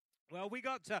Well, we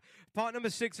got to part number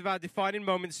 6 of our Defining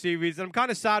Moments series, and I'm kind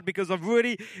of sad because I've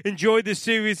really enjoyed this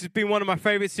series. It's been one of my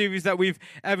favorite series that we've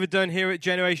ever done here at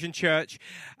Generation Church,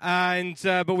 and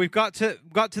but we've got to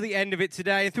the end of it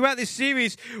today. And throughout this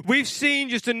series, we've seen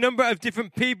just a number of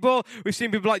different people. We've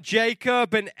seen people like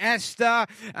Jacob and Esther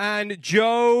and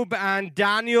Job and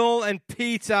Daniel and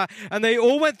Peter, and they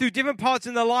all went through different parts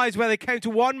in their lives where they came to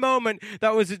one moment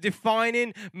that was a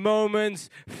defining moment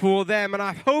for them. And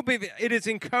I hope it has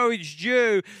encouraged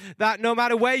you that no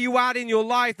matter where you are in your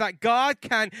life, that God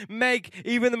can make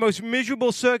even the most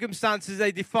miserable circumstances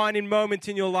a defining moment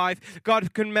in your life.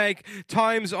 God can make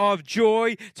times of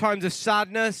joy, times of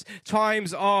sadness,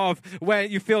 times of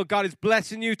when you feel God is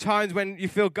blessing you, times when you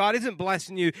feel God isn't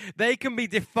blessing you. They can be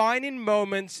defining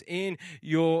moments in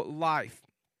your life.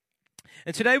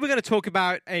 And today we're going to talk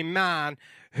about a man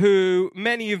who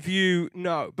many of you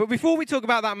know. But before we talk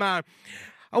about that man,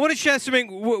 I want to share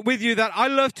something with you that I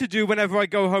love to do whenever I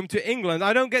go home to England.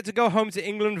 I don't get to go home to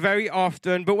England very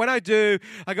often, but when I do,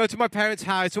 I go to my parents'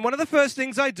 house. And one of the first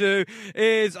things I do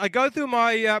is I go through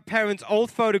my parents'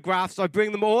 old photographs. I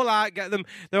bring them all out, get them.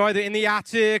 They're either in the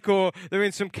attic or they're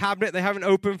in some cabinet they haven't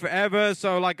opened forever.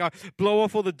 So like I blow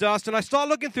off all the dust and I start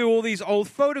looking through all these old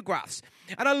photographs.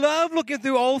 And I love looking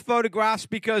through old photographs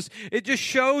because it just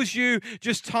shows you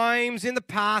just times in the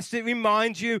past. It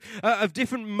reminds you of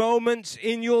different moments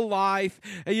in your life.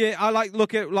 I like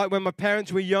look at like when my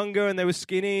parents were younger and they were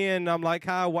skinny, and I'm like,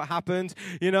 what happened?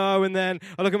 And then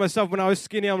I look at myself when I was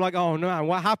skinny. I'm like, oh no,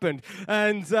 what happened?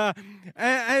 And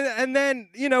then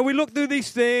we look through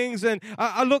these things, and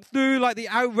I look through like the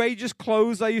outrageous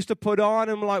clothes I used to put on,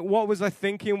 and I'm like, what was I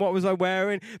thinking? What was I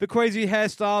wearing? The crazy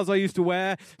hairstyles I used to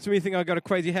wear. Some of you think I got a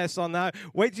crazy hairstyle now.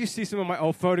 Wait till you see some of my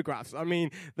old photographs. I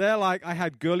mean, they're like, I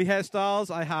had girly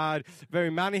hairstyles, I had very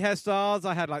manly hairstyles,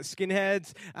 I had like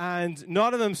skinheads, and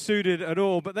none of them suited at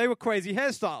all, but they were crazy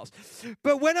hairstyles.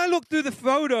 But when I look through the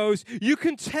photos, you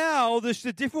can tell there's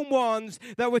the different ones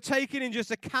that were taken in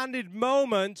just a candid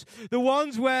moment, the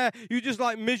ones where you're just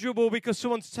like miserable because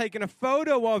someone's taken a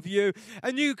photo of you,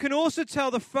 and you can also tell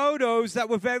the photos that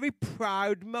were very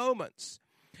proud moments.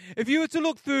 If you were to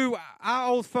look through our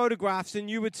old photographs, and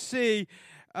you would see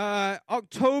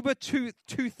October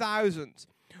 2000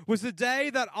 was the day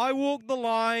that I walked the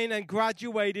line and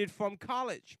graduated from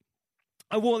college.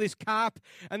 I wore this cap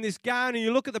and this gown, and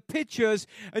you look at the pictures,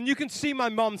 and you can see my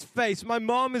mom's face. My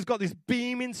mom has got this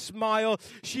beaming smile.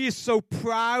 She is so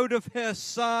proud of her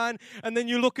son. And then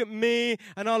you look at me,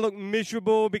 and I look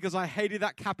miserable because I hated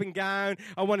that cap and gown.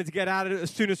 I wanted to get out of it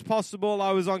as soon as possible.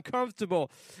 I was uncomfortable.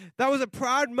 That was a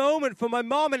proud moment for my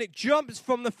mom, and it jumps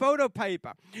from the photo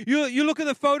paper. You look at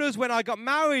the photos when I got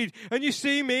married, and you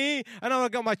see me, and I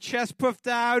got my chest puffed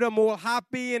out. I'm all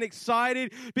happy and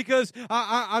excited because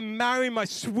I'm marrying my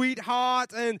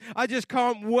sweetheart, and I just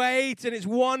can't wait, and it's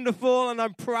wonderful, and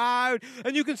I'm proud.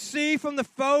 And you can see from the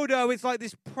photo, it's like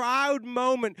this proud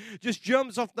moment just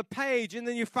jumps off the page. And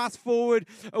then you fast forward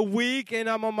a week, and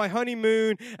I'm on my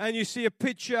honeymoon, and you see a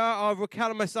picture of Raquel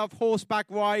and myself horseback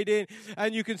riding,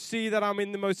 and you can see that I'm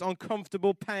in the most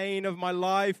uncomfortable pain of my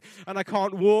life, and I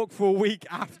can't walk for a week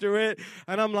after it,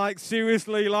 and I'm like,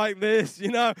 seriously, like this,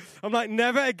 I'm like,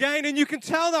 never again. And you can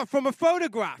tell that from a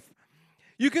photograph.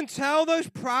 You can tell those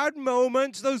proud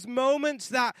moments, those moments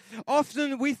that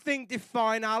often we think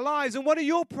define our lives. And what are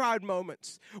your proud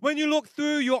moments? When you look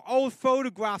through your old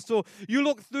photographs, or you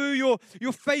look through your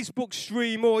Facebook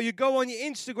stream, or you go on your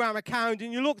Instagram account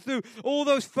and you look through all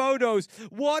those photos,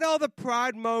 what are the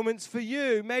proud moments for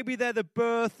you? Maybe they're the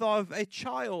birth of a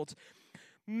child.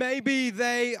 Maybe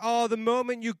they are the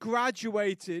moment you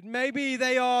graduated. Maybe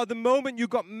they are the moment you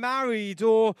got married,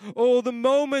 or the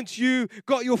moment you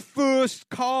got your first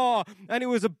car and it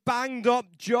was a banged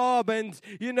up job, and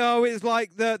it's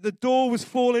like the door was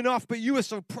falling off, but you were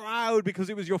so proud because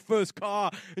it was your first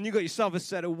car and you got yourself a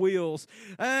set of wheels.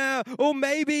 Or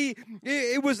maybe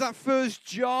it was that first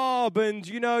job, and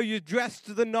you're dressed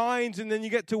to the nines, and then you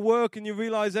get to work and you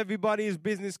realize everybody is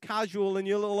business casual and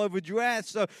you're a little overdressed.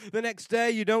 So the next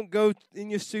day you don't go in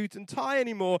your suit and tie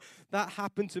anymore. That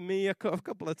happened to me a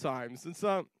couple of times.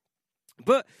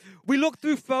 But we look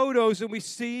through photos and we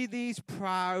see these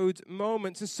proud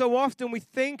moments. And so often we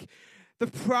think the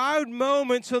proud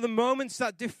moments are the moments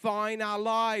that define our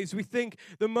lives. We think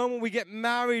the moment we get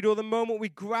married, or the moment we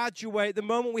graduate, the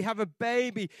moment we have a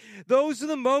baby, those are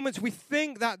the moments we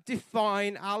think that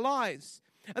define our lives.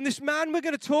 And this man we're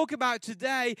going to talk about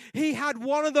today, he had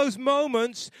one of those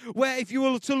moments where if you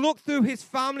were to look through his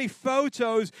family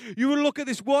photos, you would look at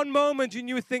this one moment and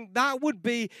you would think that would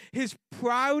be his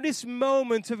proudest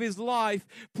moment of his life,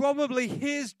 probably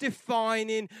his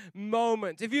defining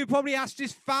moment. If you probably asked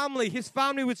his family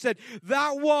would say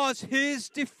that was his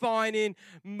defining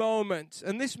moment.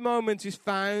 And this moment is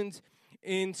found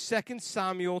in 2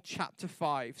 Samuel chapter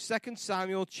 5. 2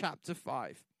 Samuel chapter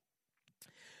 5.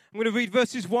 I'm going to read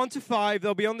verses 1 to 5.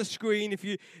 They'll be on the screen if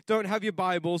you don't have your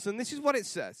Bibles. And this is what it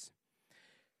says.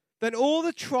 Then all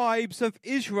the tribes of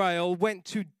Israel went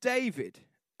to David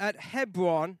at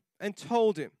Hebron and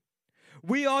told him,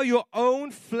 "We are your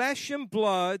own flesh and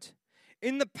blood.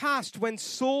 In the past, when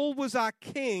Saul was our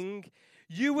king,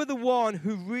 you were the one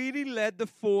who really led the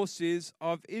forces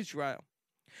of Israel.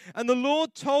 And the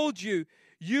Lord told you,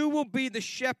 you will be the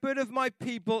shepherd of my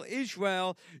people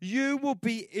Israel. You will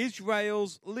be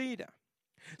Israel's leader."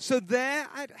 So there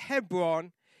at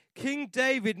Hebron, King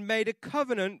David made a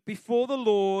covenant before the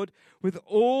Lord with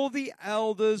all the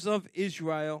elders of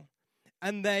Israel,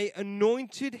 and they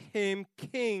anointed him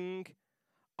king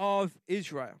of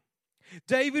Israel.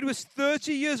 David was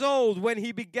 30 years old when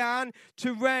he began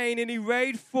to reign, and he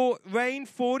reigned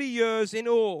 40 years in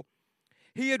all.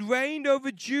 He had reigned over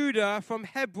Judah from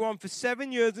Hebron for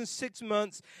 7 years and 6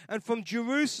 months, and from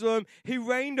Jerusalem he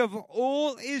reigned over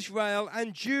all Israel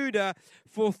and Judah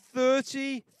for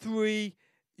 33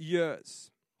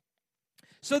 years.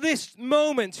 So this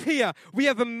moment here, we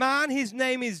have a man, his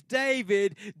name is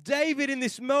David. David in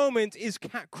this moment is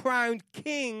crowned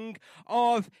king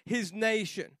of his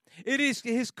nation. It is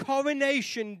his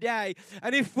coronation day.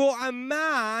 And if for a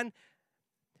man,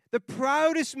 the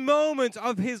proudest moment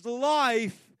of his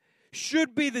life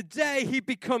should be the day he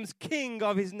becomes king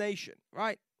of his nation,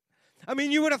 right? I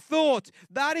mean, you would have thought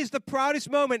that is the proudest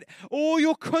moment. All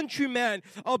your countrymen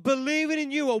are believing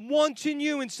in you, are wanting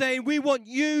you and saying, we want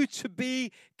you to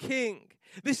be king.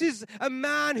 This is a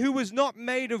man who was not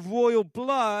made of royal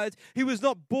blood. He was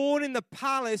not born in the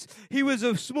palace. He was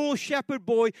a small shepherd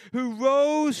boy who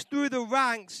rose through the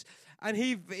ranks, and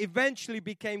he eventually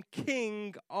became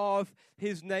king of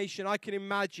his nation. I can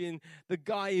imagine the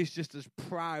guy is just as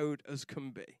proud as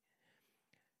can be.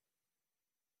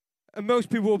 And most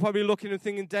people will probably looking and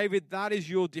thinking, David, that is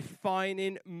your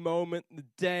defining moment, the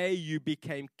day you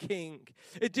became king.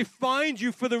 It defined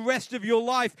you for the rest of your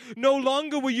life. No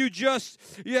longer were you just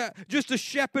a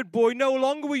shepherd boy. No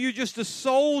longer were you just a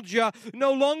soldier.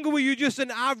 No longer were you just an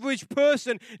average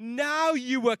person. Now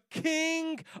you were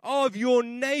king of your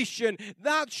nation.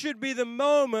 That should be the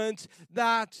moment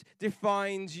that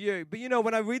defines you. But you know,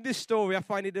 when I read this story, I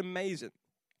find it amazing.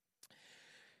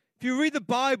 If you read the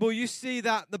Bible, you see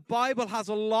that the Bible has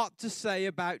a lot to say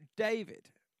about David.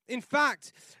 In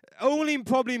fact, only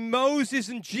probably Moses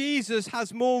and Jesus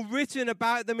has more written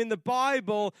about them in the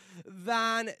Bible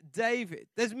than David.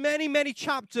 There's many, many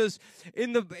chapters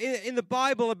in the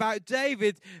Bible about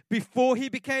David before he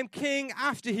became king,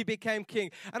 after he became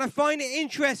king. And I find it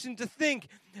interesting to think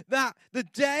that the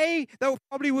day that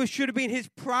probably should have been his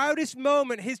proudest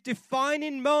moment, his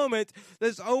defining moment,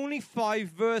 there's only 5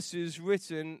 verses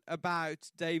written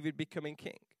about David becoming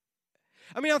king.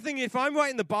 I mean, I'm thinking if I'm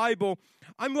writing the Bible,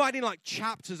 I'm writing like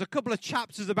chapters, a couple of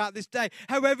chapters about this day,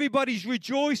 how everybody's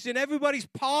rejoicing, everybody's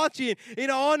partying in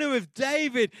honor of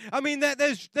David. I mean,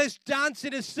 there's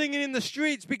dancing and singing in the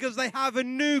streets because they have a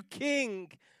new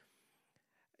king.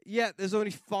 Yet there's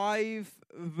only 5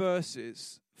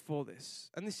 verses for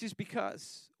this. And this is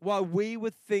because while we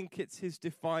would think it's his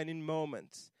defining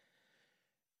moment,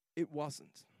 it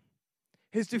wasn't.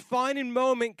 His defining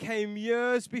moment came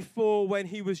years before when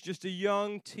he was just a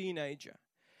young teenager.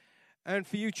 And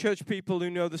for you church people who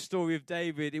know the story of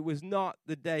David, it was not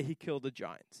the day he killed a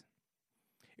giant.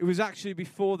 It was actually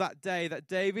before that day that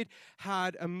David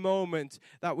had a moment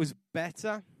that was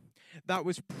better, that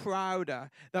was prouder,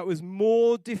 that was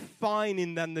more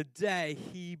defining than the day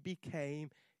he became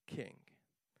king.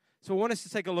 So I want us to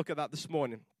take a look at that this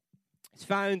morning. It's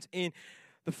found in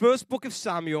the first book of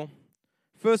Samuel,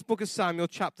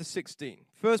 chapter 16.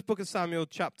 First book of Samuel,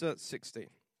 chapter 16.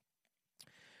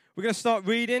 We're going to start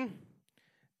reading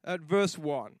at verse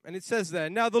 1. And it says there,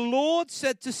 "Now the Lord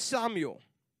said to Samuel,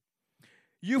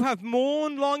 you have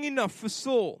mourned long enough for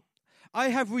Saul. I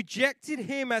have rejected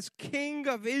him as king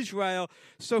of Israel.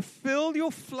 So fill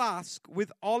your flask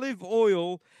with olive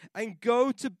oil and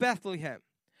go to Bethlehem.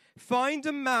 Find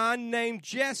a man named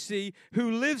Jesse who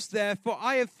lives there, for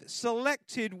I have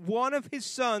selected one of his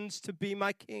sons to be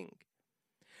my king."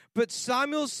 But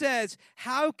Samuel says,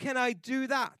 "How can I do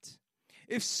that?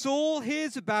 If Saul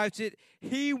hears about it,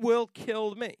 he will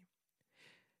kill me."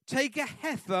 Take a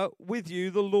heifer with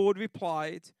you, the Lord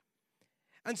replied,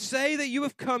 and say that you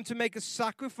have come to make a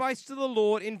sacrifice to the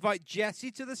Lord. Invite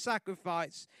Jesse to the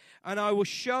sacrifice, and I will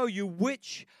show you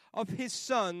which of his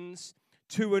sons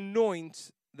to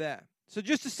anoint there. So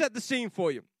just to set the scene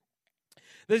for you,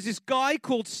 there's this guy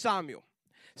called Samuel.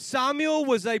 Samuel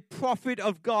was a prophet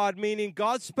of God, meaning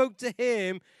God spoke to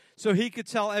him so he could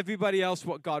tell everybody else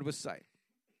what God was saying.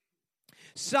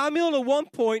 Samuel at one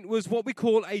point was what we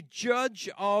call a judge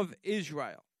of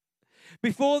Israel.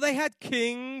 Before they had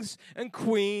kings and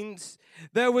queens,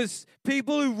 there was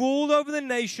people who ruled over the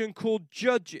nation called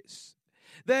judges.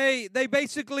 They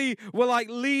basically were like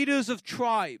leaders of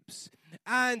tribes.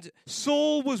 And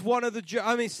Samuel was one of the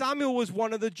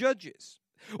judges.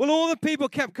 Well, all the people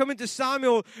kept coming to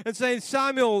Samuel and saying,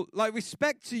 Samuel, like,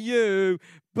 respect to you,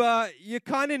 but you're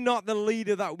kind of not the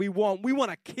leader that we want. We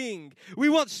want a king. We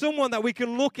want someone that we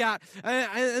can look at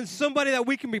and somebody that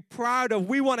we can be proud of.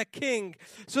 We want a king.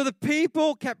 So the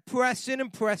people kept pressing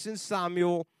and pressing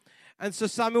Samuel. And so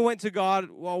Samuel went to God,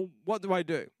 well, what do I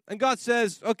do? And God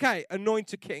says, okay,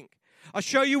 anoint a king. I'll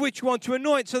show you which one to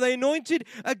anoint. So they anointed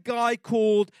a guy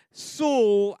called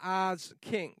Saul as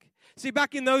king. See,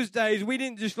 back in those days, we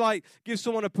didn't just like give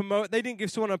someone they didn't give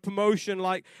someone a promotion,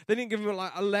 like they didn't give them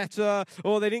like a letter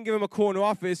or they didn't give them a corner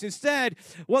office. Instead,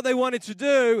 what they wanted to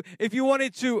do, if you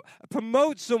wanted to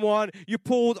promote someone, you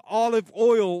poured olive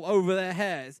oil over their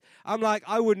heads. I'm like,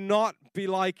 I would not be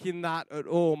liking that at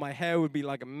all. My hair would be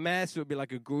like a mess. It would be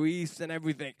like a grease and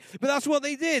everything. But that's what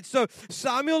they did. So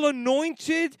Samuel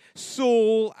anointed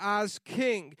Saul as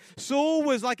king. Saul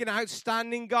was like an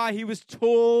outstanding guy. He was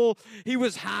tall. He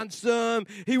was handsome.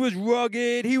 He was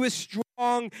rugged. He was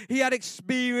strong. He had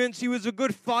experience. He was a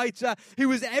good fighter. He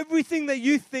was everything that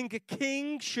you think a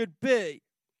king should be.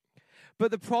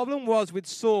 But the problem was with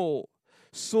Saul.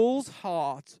 Saul's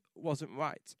heart wasn't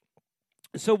right.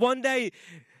 So one day,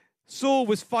 Saul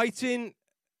was fighting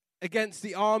against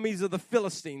the armies of the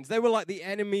Philistines. They were like the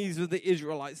enemies of the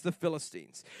Israelites, the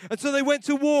Philistines. And so they went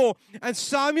to war. And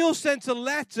Samuel sent a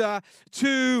letter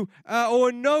or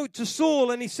a note to Saul.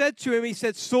 And he said to him,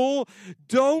 Saul,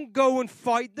 don't go and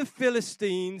fight the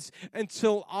Philistines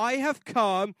until I have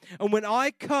come. And when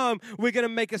I come, we're going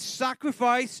to make a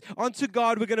sacrifice unto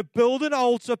God. We're going to build an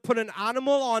altar, put an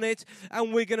animal on it,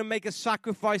 and we're going to make a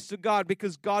sacrifice to God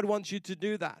because God wants you to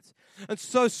do that. And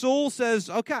so Saul says,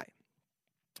 okay.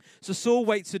 So Saul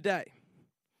waits a day.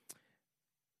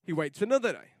 He waits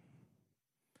another day.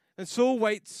 And Saul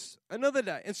waits another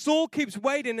day. And Saul keeps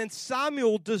waiting, and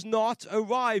Samuel does not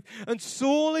arrive. And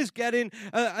Saul is getting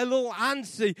a little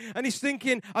antsy. And he's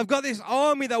thinking, I've got this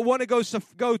army that want to go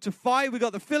to fight. We've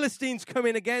got the Philistines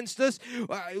coming against us.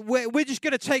 We're just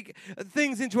going to take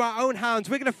things into our own hands.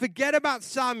 We're going to forget about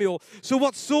Samuel. So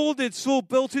what Saul did, Saul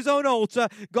built his own altar,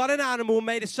 got an animal,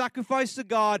 made a sacrifice to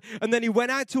God, and then he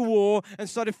went out to war and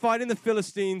started fighting the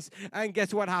Philistines. And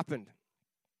guess what happened?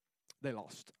 They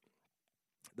lost.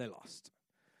 They lost.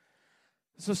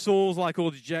 So Saul's like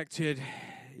all dejected.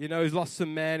 You know, he's lost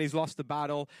some men. He's lost the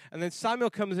battle. And then Samuel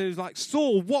comes in and he's like,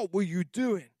 Saul, what were you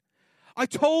doing? I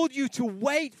told you to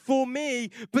wait for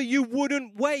me, but you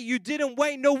wouldn't wait. You didn't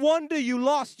wait. No wonder you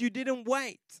lost. You didn't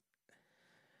wait.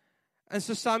 And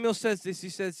so Samuel says this. He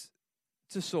says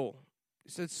to Saul, he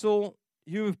said, Saul,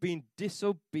 you have been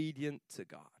disobedient to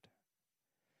God.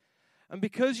 And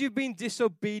because you've been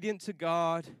disobedient to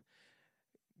God,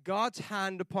 God's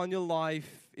hand upon your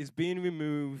life is being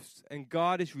removed, and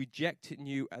God is rejecting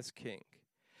you as king.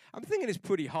 I'm thinking it's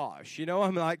pretty harsh, you know?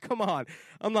 I'm like, come on.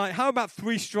 I'm like, how about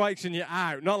 3 strikes and you're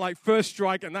out? Not like first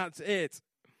strike and that's it.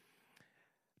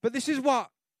 But this is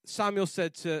what Samuel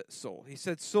said to Saul. He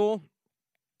said, Saul,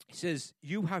 he says,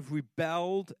 you have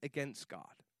rebelled against God.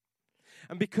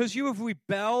 And because you have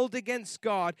rebelled against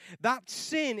God, that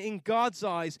sin in God's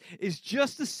eyes is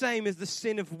just the same as the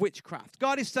sin of witchcraft.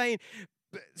 God is saying,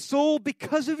 Saul,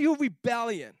 because of your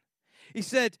rebellion, he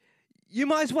said, you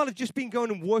might as well have just been going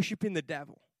and worshiping the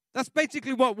devil. That's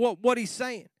basically what he's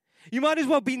saying. You might as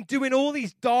well have been doing all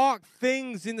these dark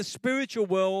things in the spiritual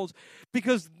world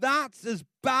because that's as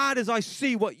bad as I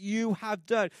see what you have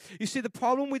done. You see, the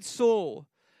problem with Saul,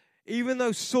 even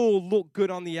though Saul looked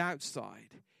good on the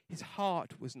outside, his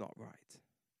heart was not right.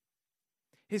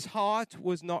 His heart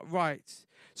was not right.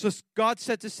 So God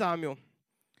said to Samuel,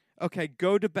 okay,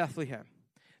 go to Bethlehem.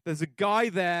 There's a guy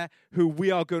there who we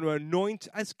are going to anoint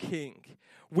as king.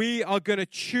 We are going to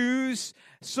choose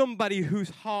somebody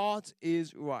whose heart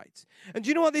is right. And do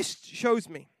you know what this shows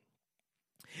me?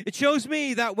 It shows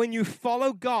me that when you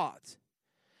follow God,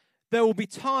 there will be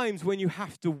times when you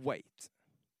have to wait.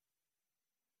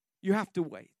 You have to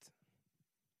wait.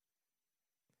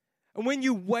 And when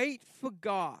you wait for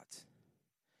God,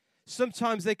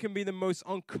 sometimes they can be the most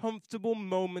uncomfortable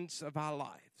moments of our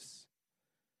lives.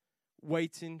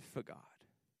 Waiting for God.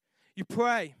 You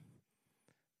pray,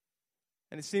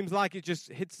 and it seems like it just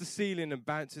hits the ceiling and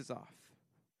bounces off.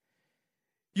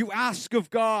 You ask of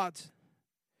God,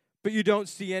 but you don't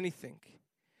see anything.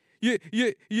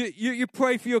 You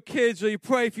pray for your kids, or you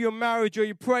pray for your marriage, or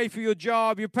you pray for your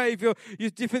job, you pray for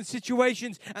your different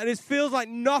situations, and it feels like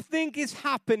nothing is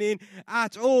happening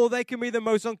at all. They can be the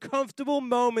most uncomfortable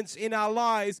moments in our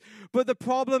lives. But the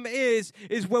problem is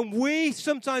when we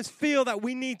sometimes feel that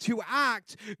we need to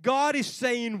act, God is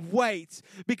saying wait,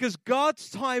 because God's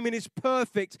timing is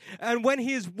perfect. And when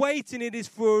He is waiting, it is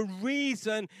for a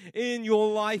reason in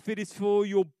your life. It is for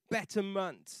your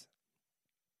betterment.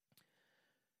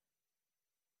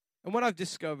 And what I've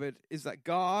discovered is that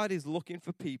God is looking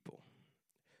for people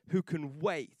who can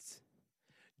wait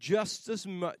just as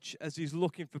much as He's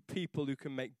looking for people who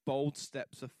can make bold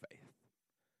steps of faith.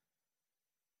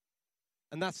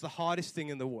 And that's the hardest thing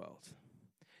in the world.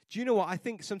 Do you know what? I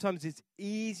think sometimes it's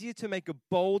easier to make a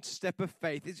bold step of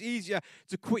faith. It's easier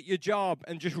to quit your job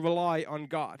and just rely on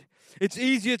God. It's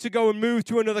easier to go and move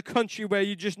to another country where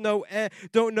you just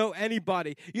don't know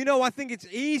anybody. You know, I think it's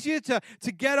easier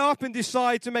to get up and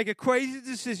decide to make a crazy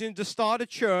decision to start a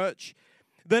church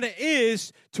than it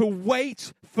is to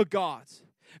wait for God.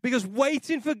 Because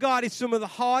waiting for God is some of the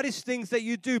hardest things that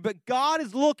you do. But God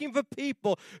is looking for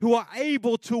people who are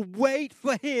able to wait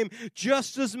for Him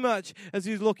just as much as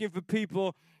He's looking for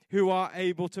people who are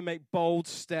able to make bold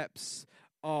steps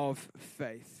of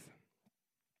faith.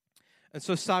 And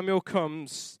so Samuel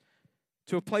comes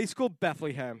to a place called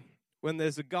Bethlehem when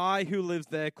there's a guy who lives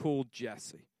there called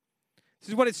Jesse. This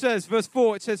is what it says, verse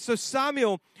 4. It says, "So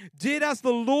Samuel did as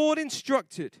the Lord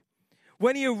instructed.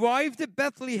 When he arrived at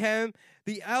Bethlehem,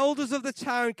 the elders of the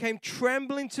town came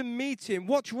trembling to meet him.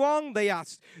 'What's wrong?' they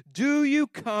asked. 'Do you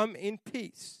come in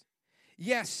peace?'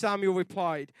 'Yes,' Samuel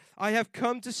replied. 'I have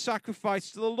come to sacrifice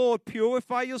to the Lord.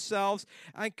 Purify yourselves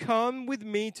and come with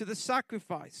me to the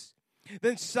sacrifice.'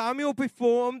 Then Samuel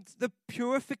performed the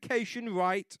purification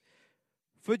rite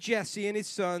for Jesse and his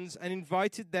sons and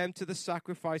invited them to the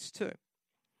sacrifice too.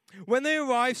 When they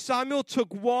arrived, Samuel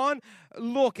took one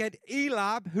look at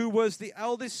Eliab, who was the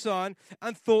eldest son,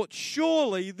 and thought,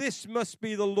 'Surely this must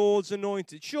be the Lord's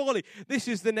anointed. Surely this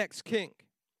is the next king.'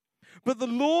 But the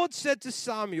Lord said to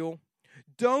Samuel,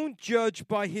 'Don't judge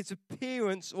by his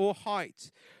appearance or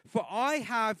height, for I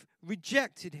have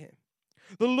rejected him.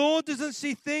 The Lord doesn't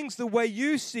see things the way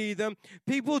you see them.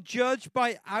 People judge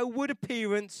by outward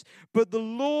appearance, but the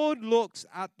Lord looks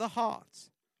at the heart.'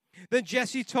 Then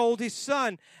Jesse told his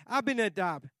son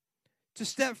Abinadab to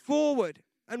step forward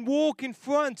and walk in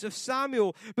front of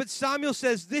Samuel. But Samuel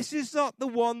says, 'This is not the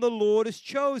one the Lord has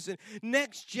chosen.'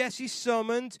 Next, Jesse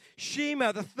summoned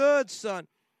Shema, the third son.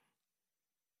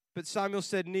 But Samuel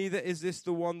said, 'Neither is this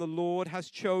the one the Lord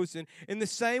has chosen.' In the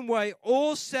same way,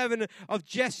 all 7 of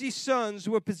Jesse's sons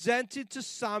were presented to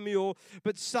Samuel.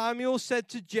 But Samuel said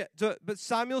to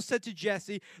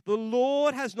Jesse, 'The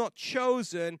Lord has not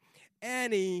chosen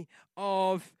any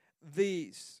of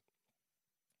these.'"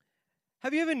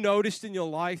 Have you ever noticed in your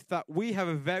life that we have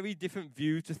a very different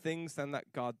view to things than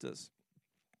that God does?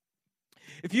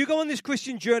 If you go on this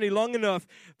Christian journey long enough,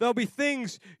 there'll be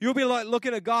things you'll be like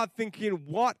looking at God thinking,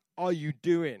 "What are you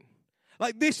doing?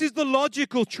 Like, this is the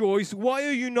logical choice. Why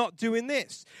are you not doing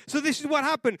this?" So this is what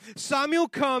happened. Samuel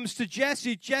comes to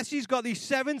Jesse. Jesse's got these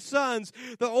 7 sons.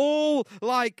 They're all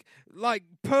like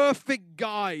perfect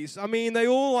guys. I mean, they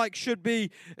all should be,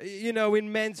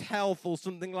 in Men's Health or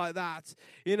something like that.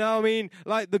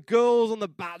 Like the girls on The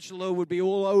Bachelor would be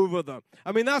all over them.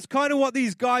 I mean, that's kind of what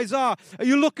these guys are.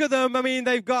 You look at them, I mean,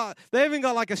 they haven't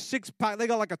got like a 6-pack, they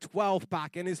got like a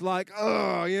 12-pack, and it's like,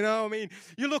 oh,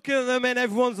 you look at them and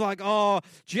everyone's like, oh,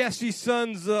 Jesse's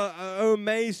sons are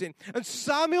amazing. And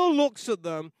Samuel looks at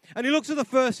them, and he looks at the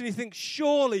first and he thinks,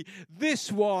 surely this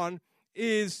one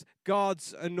is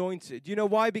God's anointed. You know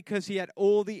why? Because he had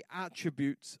all the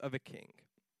attributes of a king.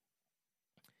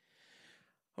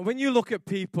 And when you look at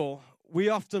people, we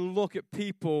often look at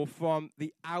people from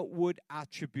the outward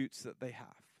attributes that they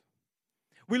have.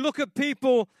 We look at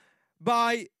people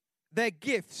by their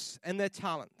gifts and their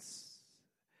talents.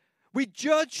 We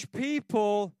judge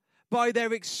people by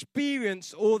their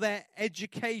experience or their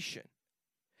education.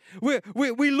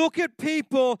 We look at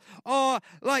people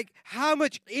like how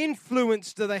much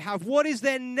influence do they have? What is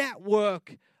their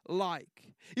network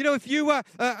like? You know, if you were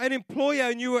an employer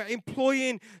and you were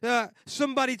employing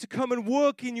somebody to come and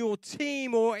work in your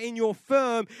team or in your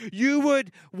firm, you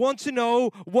would want to know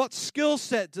what skill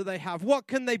set do they have? What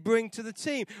can they bring to the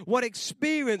team? What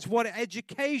experience, what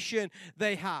education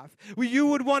they have? Well, you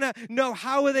would want to know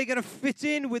how are they going to fit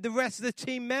in with the rest of the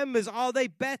team members? Are they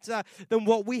better than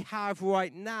what we have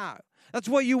right now? That's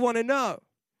what you want to know,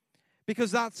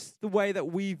 because that's the way that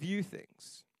we view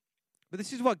things. But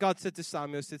this is what God said to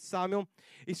Samuel. He said, Samuel,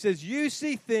 he says, you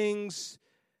see things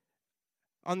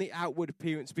on the outward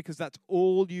appearance because that's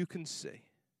all you can see.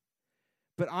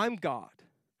 But I'm God.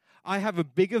 I have a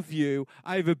bigger view.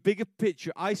 I have a bigger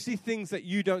picture. I see things that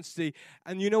you don't see.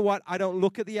 And you know what? I don't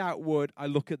look at the outward. I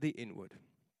look at the inward.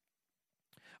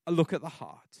 I look at the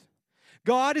heart.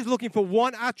 God is looking for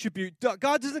one attribute.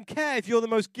 God doesn't care if you're the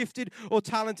most gifted or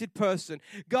talented person.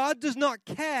 God does not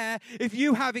care if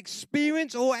you have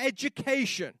experience or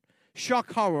education.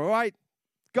 Shock horror, right?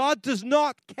 God does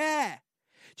not care.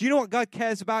 Do you know what God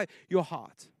cares about? Your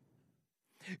heart.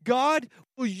 God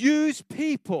will use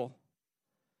people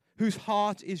whose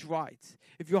heart is right.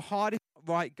 If your heart is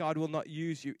not right, God will not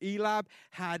use you. Eliab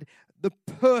had the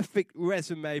perfect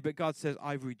resume, but God says,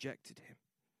 I've rejected him.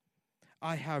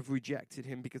 I have rejected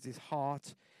him because his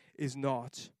heart is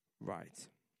not right.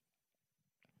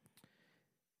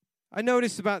 I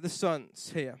noticed about the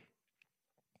sons here.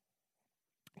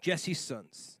 Jesse's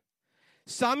sons.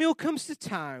 Samuel comes to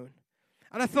town,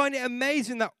 and I find it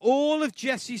amazing that all of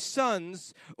Jesse's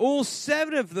sons, all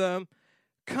 7 of them,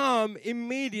 come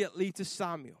immediately to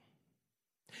Samuel.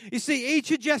 You see,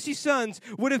 each of Jesse's sons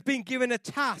would have been given a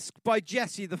task by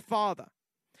Jesse, the father.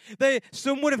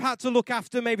 Some would have had to look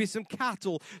after maybe some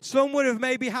cattle. Some would have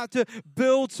maybe had to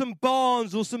build some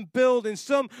barns or some buildings.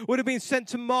 Some would have been sent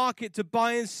to market to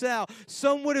buy and sell.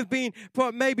 Some would have been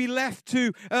maybe left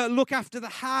to look after the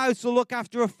house or look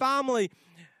after a family.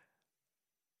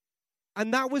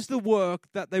 And that was the work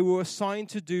that they were assigned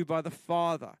to do by the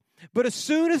father. But as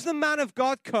soon as the man of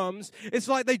God comes, it's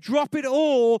like they drop it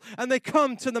all and they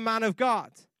come to the man of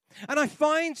God. And I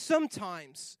find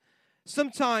sometimes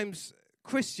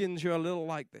Christians are a little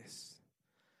like this.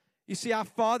 You see, our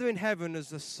Father in heaven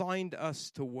has assigned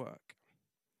us to work.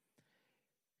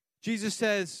 Jesus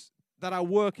says that our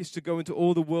work is to go into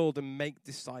all the world and make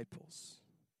disciples.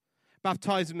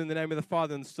 Baptize them in the name of the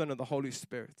Father and the Son and the Holy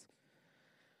Spirit.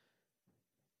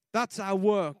 That's our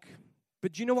work.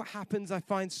 But do you know what happens, I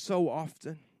find so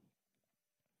often?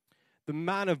 The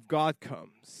man of God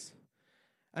comes.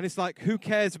 And it's like, who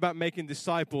cares about making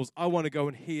disciples? I want to go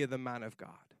and hear the man of God.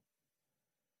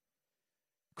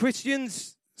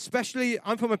 Christians, especially,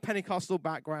 I'm from a Pentecostal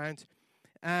background,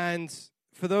 and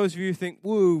for those of you who think,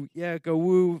 woo, yeah, go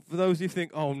woo. For those of you who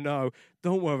think, oh no,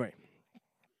 don't worry.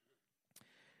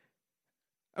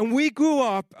 And we grew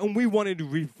up and we wanted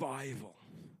revival.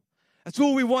 That's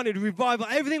all we wanted, revival.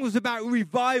 Everything was about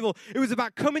revival. It was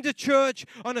about coming to church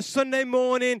on a Sunday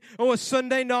morning or a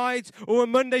Sunday night or a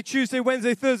Monday, Tuesday,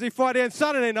 Wednesday, Thursday, Friday, and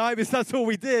Saturday night, because that's all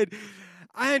we did,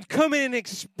 and coming and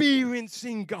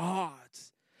experiencing God.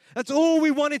 That's all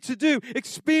we wanted to do,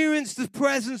 experience the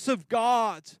presence of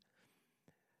God.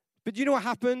 But you know what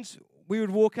happened? We would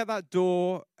walk out that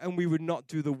door and we would not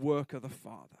do the work of the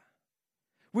Father.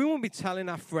 We wouldn't be telling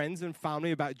our friends and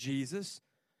family about Jesus.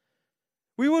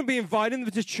 We wouldn't be inviting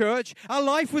them to church. Our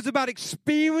life was about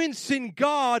experiencing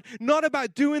God, not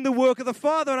about doing the work of the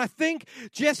Father. And I think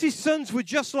Jesse's sons were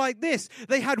just like this.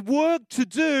 They had work to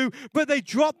do, but they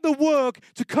dropped the work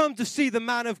to come to see the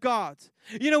man of God.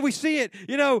 You know, we see it,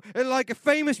 like a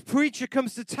famous preacher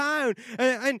comes to town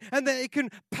and they can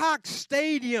pack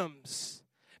stadiums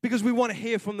because we want to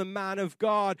hear from the man of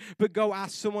God, but go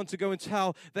ask someone to go and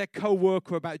tell their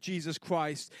co-worker about Jesus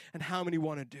Christ, and how many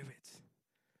want to do it.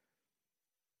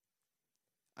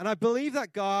 And I believe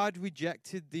that God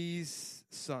rejected these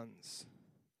sons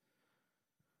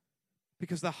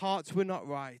because their hearts were not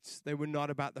right. They were not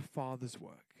about the Father's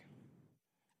work.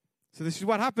 So this is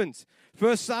what happens.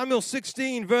 1 Samuel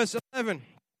 16, verse 11.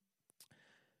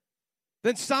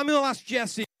 Then Samuel asked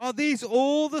Jesse, are these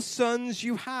all the sons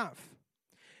you have?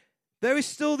 There is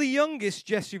still the youngest,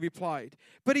 Jesse replied,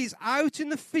 but he's out in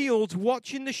the fields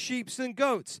watching the sheep and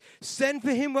goats. Send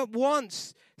for him at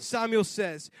once, Samuel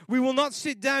says. We will not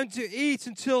sit down to eat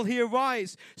until he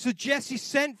arrives. So Jesse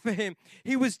sent for him.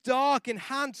 He was dark and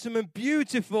handsome and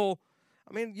beautiful.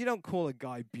 I mean, you don't call a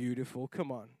guy beautiful.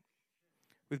 Come on.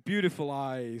 With beautiful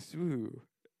eyes. Ooh.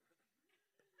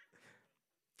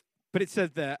 But it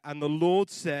said there, and the Lord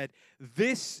said,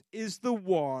 this is the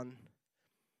one,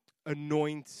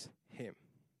 anoint him.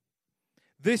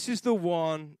 This is the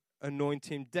one, anoint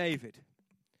him. David.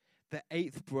 the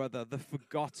eighth brother, the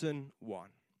forgotten one.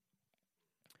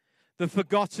 The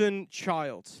forgotten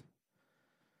child.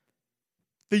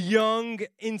 The young,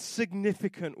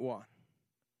 insignificant one.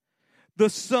 The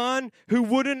son who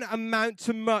wouldn't amount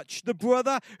to much. The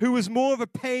brother who was more of a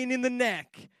pain in the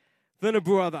neck than a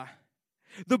brother.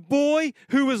 The boy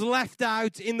who was left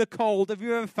out in the cold. Have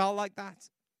you ever felt like that?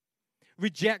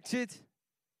 Rejected?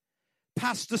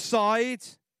 Passed aside?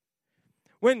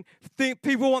 When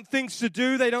people want things to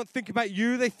do, they don't think about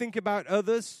you, they think about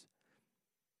others.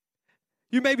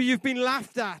 Maybe you've been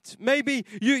laughed at. Maybe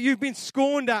you've been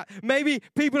scorned at. Maybe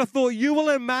people have thought you will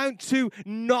amount to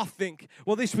nothing.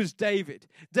 Well, this was David.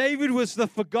 David was the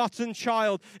forgotten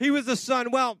child. He was the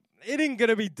son. Well, it ain't going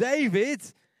to be David.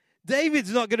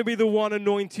 David's not going to be the one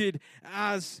anointed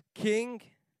as king.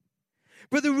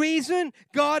 But the reason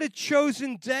God had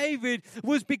chosen David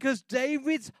was because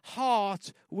David's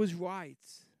heart was right.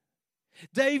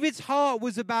 David's heart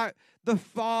was about the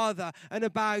Father and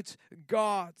about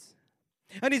God.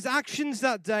 And his actions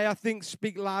that day, I think,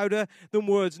 speak louder than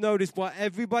words. Notice while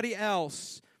everybody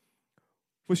else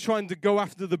was trying to go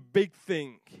after the big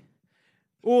thing,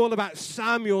 all about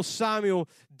Samuel,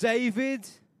 David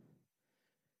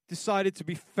decided to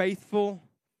be faithful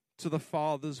to the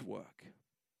Father's work.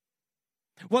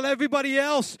 While everybody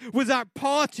else was out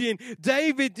partying,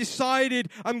 David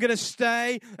decided, I'm going to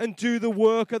stay and do the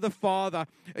work of the Father.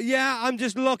 Yeah, I'm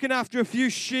just looking after a few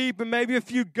sheep and maybe a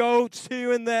few goats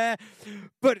here and there,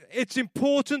 but it's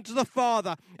important to the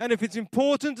Father. And if it's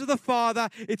important to the Father,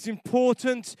 it's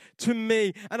important to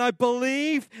me. And I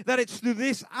believe that it's through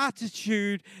this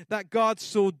attitude that God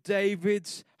saw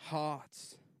David's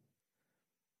heart.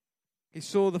 He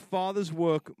saw the Father's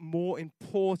work more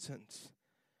important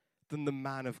than the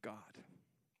man of God.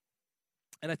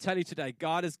 And I tell you today,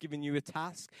 God has given you a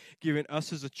task, given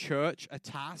us as a church a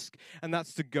task, and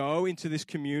that's to go into this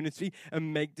community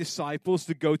and make disciples,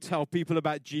 to go tell people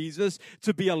about Jesus,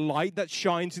 to be a light that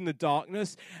shines in the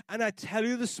darkness. And I tell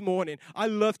you this morning, I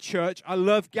love church. I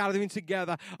love gathering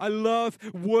together. I love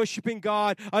worshiping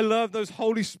God. I love those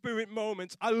Holy Spirit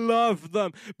moments. I love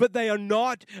them. But they are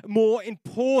not more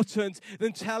important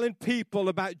than telling people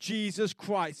about Jesus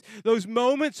Christ. Those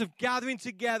moments of gathering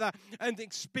together and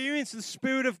experiencing the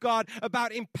Spirit of God,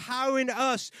 about empowering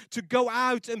us to go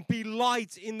out and be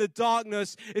light in the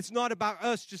darkness. It's not about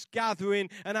us just gathering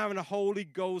and having a Holy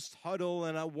Ghost huddle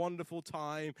and a wonderful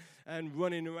time and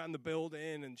running around the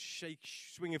building and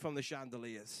swinging from the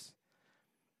chandeliers.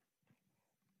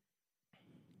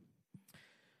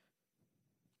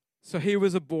 So here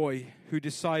was a boy who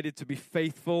decided to be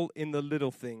faithful in the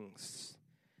little things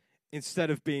instead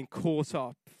of being caught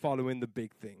up following the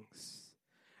big things.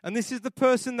 And this is the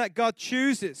person that God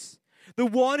chooses. The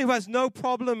one who has no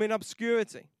problem in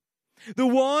obscurity. The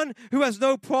one who has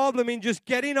no problem in just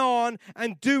getting on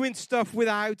and doing stuff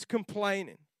without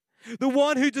complaining. The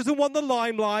one who doesn't want the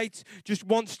limelight, just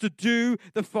wants to do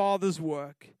the Father's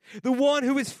work. The one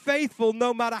who is faithful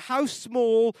no matter how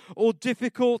small or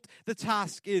difficult the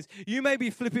task is. You may be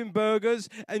flipping burgers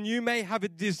and you may have a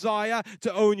desire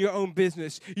to own your own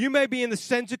business. You may be in the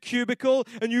center cubicle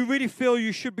and you really feel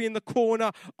you should be in the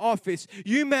corner office.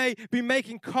 You may be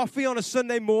making coffee on a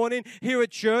Sunday morning here at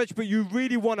church, but you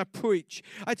really want to preach.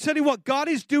 I tell you what, God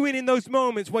is doing in those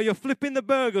moments while you're flipping the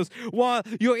burgers, while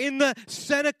you're in the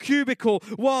center cubicle,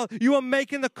 while you are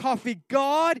making the coffee.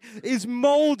 God is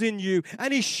molding you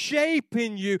and He's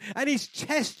shaping you and He's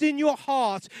testing your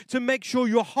heart to make sure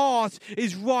your heart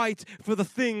is right for the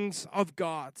things of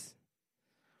God.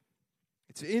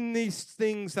 It's in these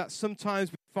things that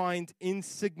sometimes we find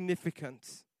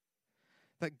insignificant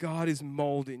that God is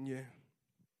molding you.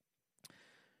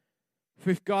 For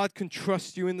if God can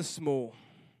trust you in the small,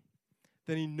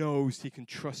 then He knows He can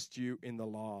trust you in the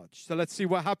large. So let's see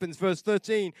what happens. Verse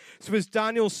 13. So as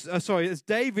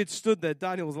David stood there,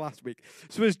 Daniel was last week.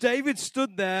 So as David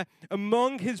stood there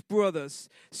among his brothers,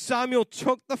 Samuel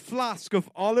took the flask of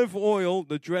olive oil,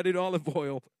 the dreaded olive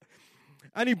oil,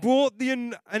 and he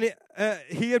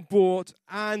had bought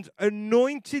and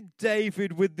anointed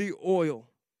David with the oil.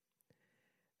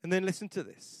 And then listen to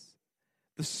this.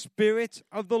 The Spirit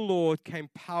of the Lord came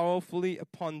powerfully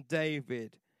upon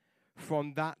David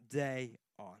from that day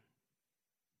on.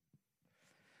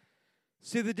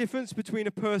 See the difference between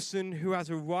a person who has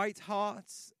a right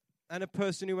heart and a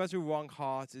person who has a wrong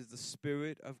heart is the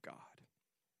Spirit of God.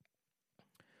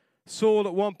 Saul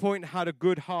at one point had a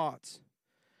good heart,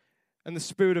 and the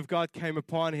Spirit of God came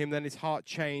upon him. Then his heart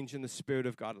changed, and the Spirit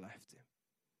of God left him.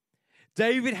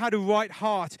 David had a right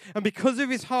heart, and because of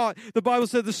his heart, the Bible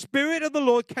said the Spirit of the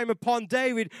Lord came upon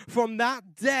David from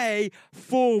that day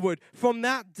forward, from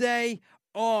that day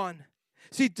on.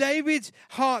 See, David's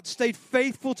heart stayed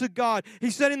faithful to God. He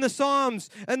said in the Psalms,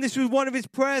 and this was one of his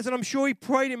prayers, and I'm sure he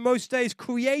prayed it most days,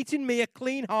 create in me a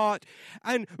clean heart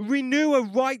and renew a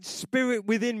right spirit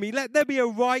within me. Let there be a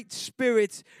right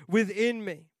spirit within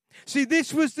me. See,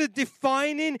 this was the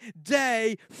defining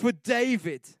day for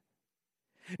David.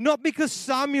 Not because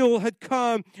Samuel had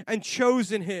come and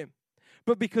chosen him,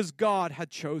 but because God had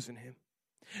chosen him.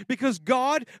 Because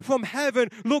God from heaven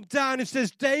looked down and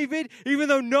says, David, even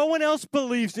though no one else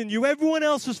believes in you, everyone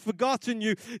else has forgotten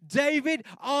you, David,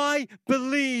 I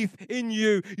believe in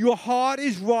you. Your heart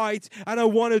is right, and I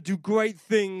want to do great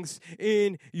things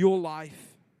in your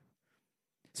life.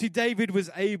 See, David was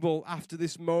able, after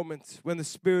this moment, when the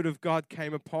Spirit of God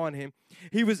came upon him,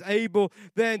 he was able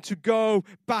then to go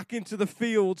back into the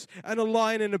fields, and a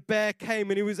lion and a bear came,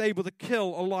 and he was able to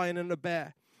kill a lion and a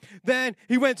bear. Then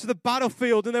he went to the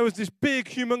battlefield, and there was this big,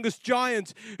 humongous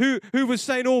giant who was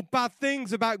saying all bad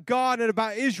things about God and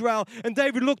about Israel. And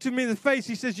David looked him in the face.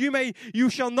 He says, you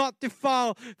shall not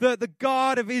defile the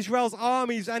God of Israel's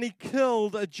armies. And he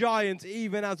killed a giant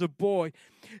even as a boy.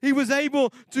 He was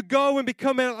able to go and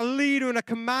become a leader and a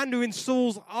commander in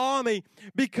Saul's army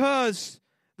because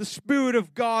the Spirit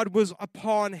of God was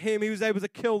upon him. He was able to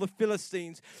kill the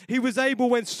Philistines. He was able,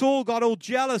 when Saul got all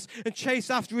jealous and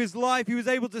chased after his life, he was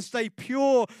able to stay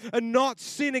pure and not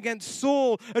sin against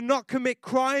Saul and not commit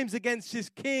crimes against his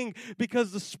king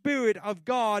because the Spirit of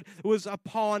God was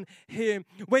upon him.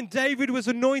 When David was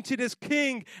anointed as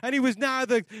king and he was now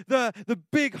the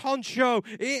big honcho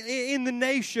in the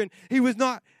nation, he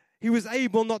was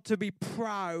able not to be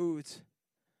proud.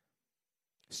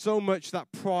 So much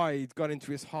that pride got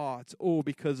into his heart, all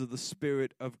because of the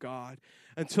Spirit of God.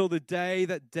 Until the day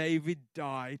that David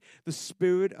died, the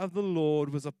Spirit of the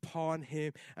Lord was upon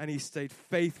him, and he stayed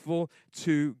faithful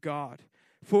to God.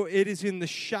 For it is in the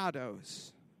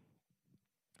shadows,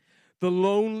 the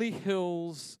lonely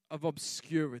hills of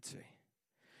obscurity,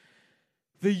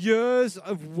 the years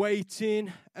of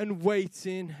waiting and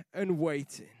waiting and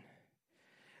waiting,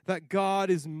 that God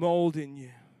is molding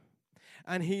you.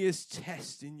 And he is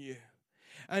testing you.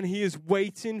 And he is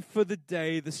waiting for the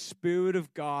day the Spirit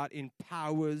of God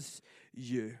empowers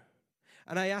you.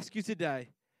 And I ask you today,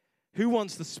 who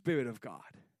wants the Spirit of God?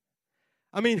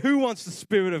 I mean, who wants the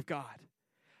Spirit of God?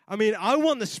 I mean, I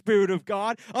want the Spirit of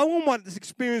God. I want to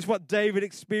experience what David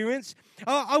experienced.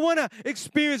 I want to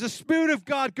experience the Spirit of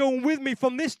God going with me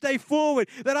from this day forward,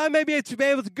 that I may be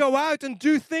able to go out and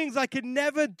do things I could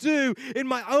never do in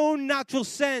my own natural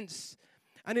sense.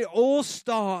 And it all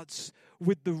starts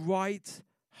with the right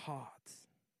heart.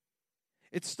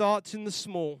 It starts in the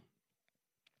small,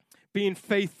 being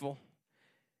faithful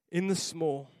in the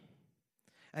small.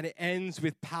 And it ends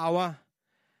with power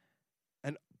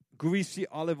and greasy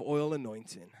olive oil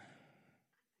anointing.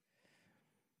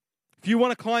 If you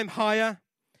want to climb higher,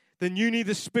 then you need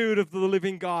the Spirit of the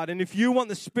living God. And if you want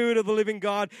the Spirit of the living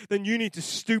God, then you need to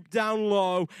stoop down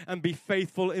low and be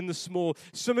faithful in the small.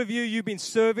 Some of you, you've been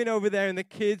serving over there in the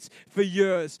kids for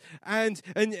years. And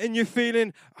you're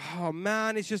feeling, oh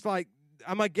man, it's just like,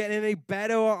 am I getting any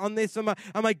better on this? Am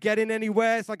I getting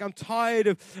anywhere? It's like I'm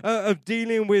tired of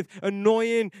dealing with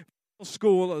annoying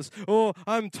schoolers, or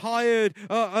I'm tired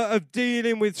of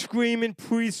dealing with screaming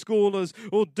preschoolers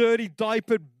or dirty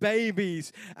diapered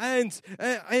babies, and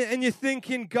you're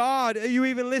thinking, God, are you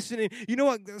even listening? You know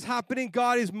what's happening?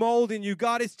 God is molding you.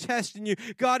 God is testing you.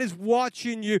 God is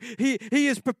watching you. He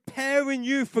is preparing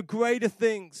you for greater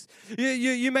things.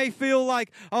 You may feel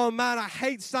like, oh man, I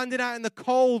hate standing out in the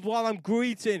cold while I'm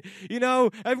greeting. You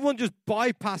know, everyone just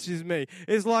bypasses me.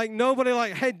 It's like nobody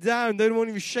like head down. They don't want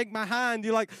to even shake my hand.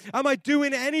 You're like, am I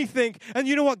doing anything? And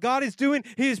you know what God is doing?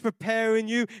 He is preparing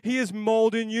you. He is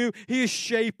molding you. He is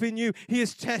shaping you. He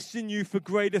is testing you for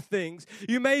greater things.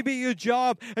 You may be at your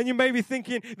job and you may be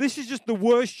thinking, this is just the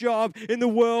worst job in the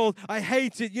world. I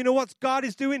hate it. You know what God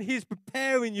is doing? He is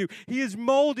preparing you. He is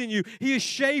molding you. He is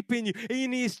shaping you.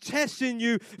 And He is testing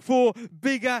you for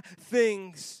bigger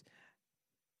things.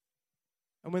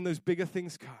 And when those bigger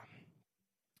things come,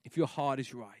 if your heart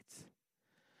is right,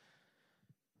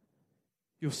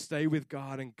 you'll stay with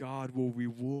God, and God will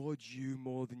reward you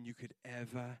more than you could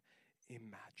ever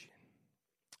imagine.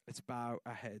 Let's bow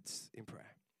our heads in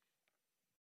prayer.